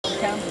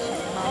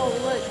Oh,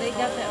 look, they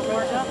got that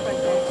worked up right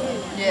there, too.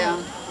 Yeah.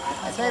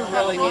 They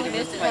really need to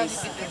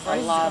replace a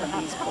lot of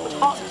these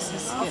boards. This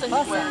is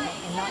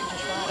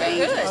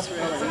dangerous,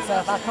 really. So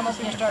if I come up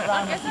here and start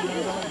riding with you,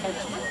 you're going to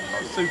coach me?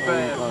 It's too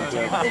bad.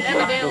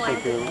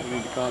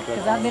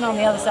 Because I've been on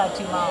the other side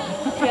too long.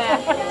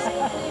 Yeah.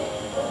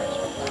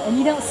 And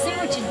you don't see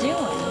what you're doing, you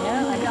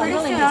know? I Pretty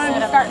really soon need to I'm set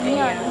going to up start a me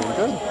video. on.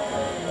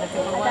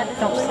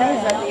 Don't say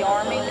that. The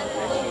Army.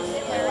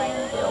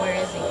 Where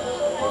is he?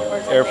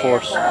 Air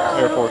Force.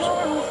 Air Force.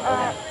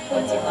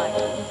 What's he like?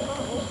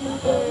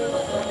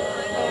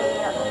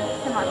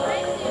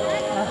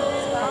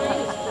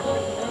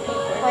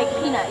 Like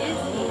peanuts.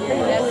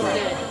 That's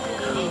good.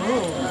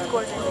 It's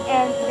gorgeous.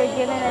 And they're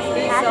giving us the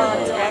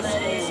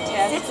package.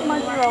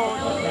 6-month-old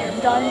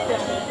done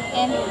filming.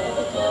 And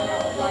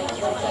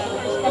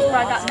that's where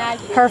I got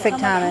Maggie. Perfect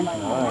timing.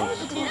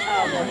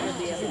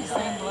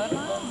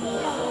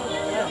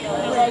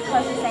 Very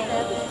close to the same.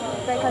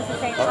 Very close to the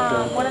same.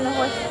 One of the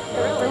horses,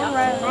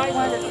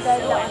 one of the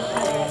studs that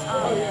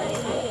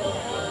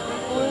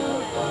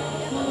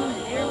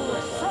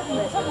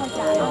was something like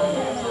that.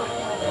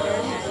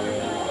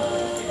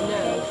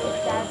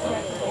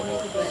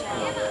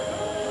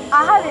 I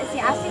haven't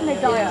seen. I've seen the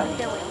dog in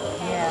Philly.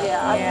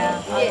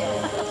 Yeah.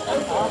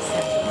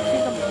 Awesome.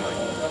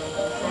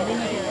 And then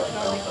you do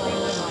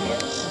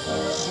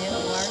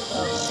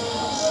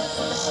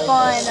The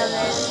fun of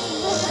it.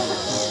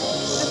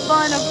 The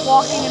fun of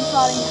walking and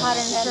plotting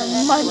patterns for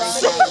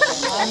months.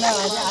 I know.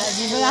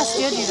 But I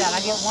still do that. I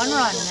get one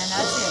run and then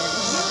that's it.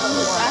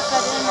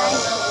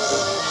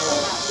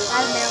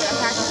 I've never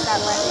practiced that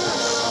way.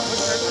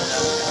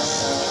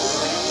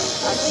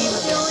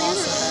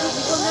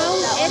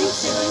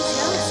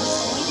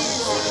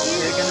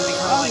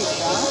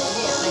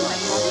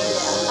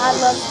 I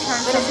love to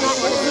turn some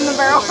horses in the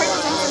barrel.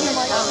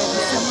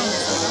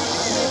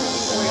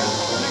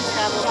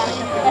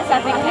 That's I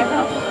think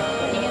everyone.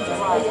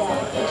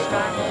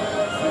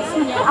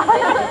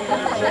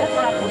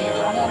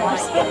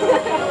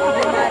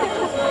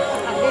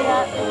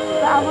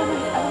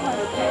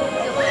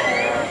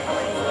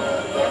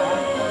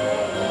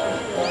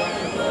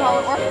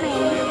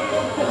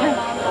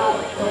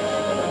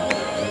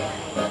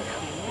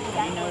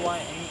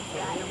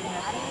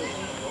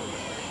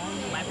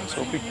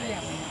 Sophie. Of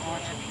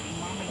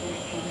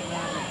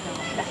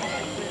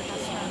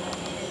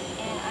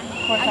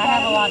course, I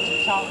have a lot to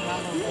talk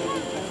about.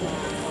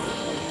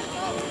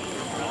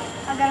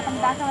 I've got to come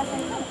back on my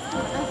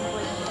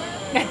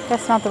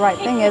That's not the right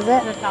thing, is it?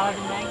 They're taller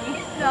than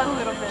Maggie? a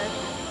little bit.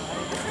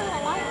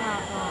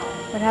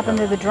 What happened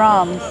to the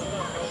drums? I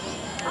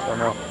don't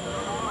know.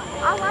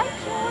 I like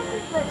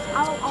horses, but I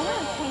want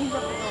to change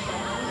up a little bit.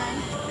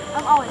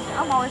 I'm always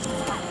I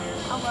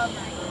love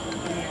that.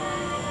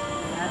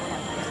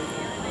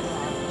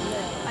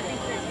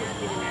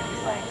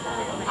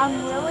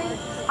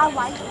 I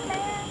like the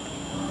man,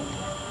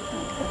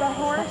 but the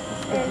horse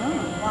is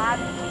wild.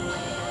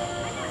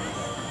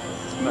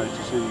 It's nice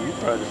to see you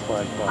try to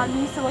find fun. I'm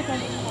used to looking at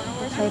these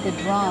horses. Play the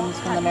drums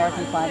when the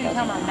American flag goes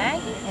Talking about down.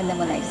 Maggie? And then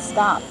when they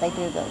stop, they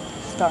do the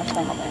Star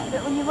Spangled Banner.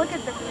 But when you look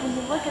at the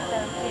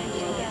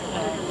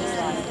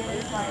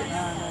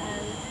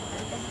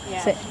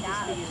So,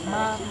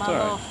 My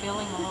little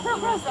feeling, my little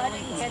blue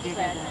feeling is bigger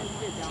than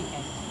 2K.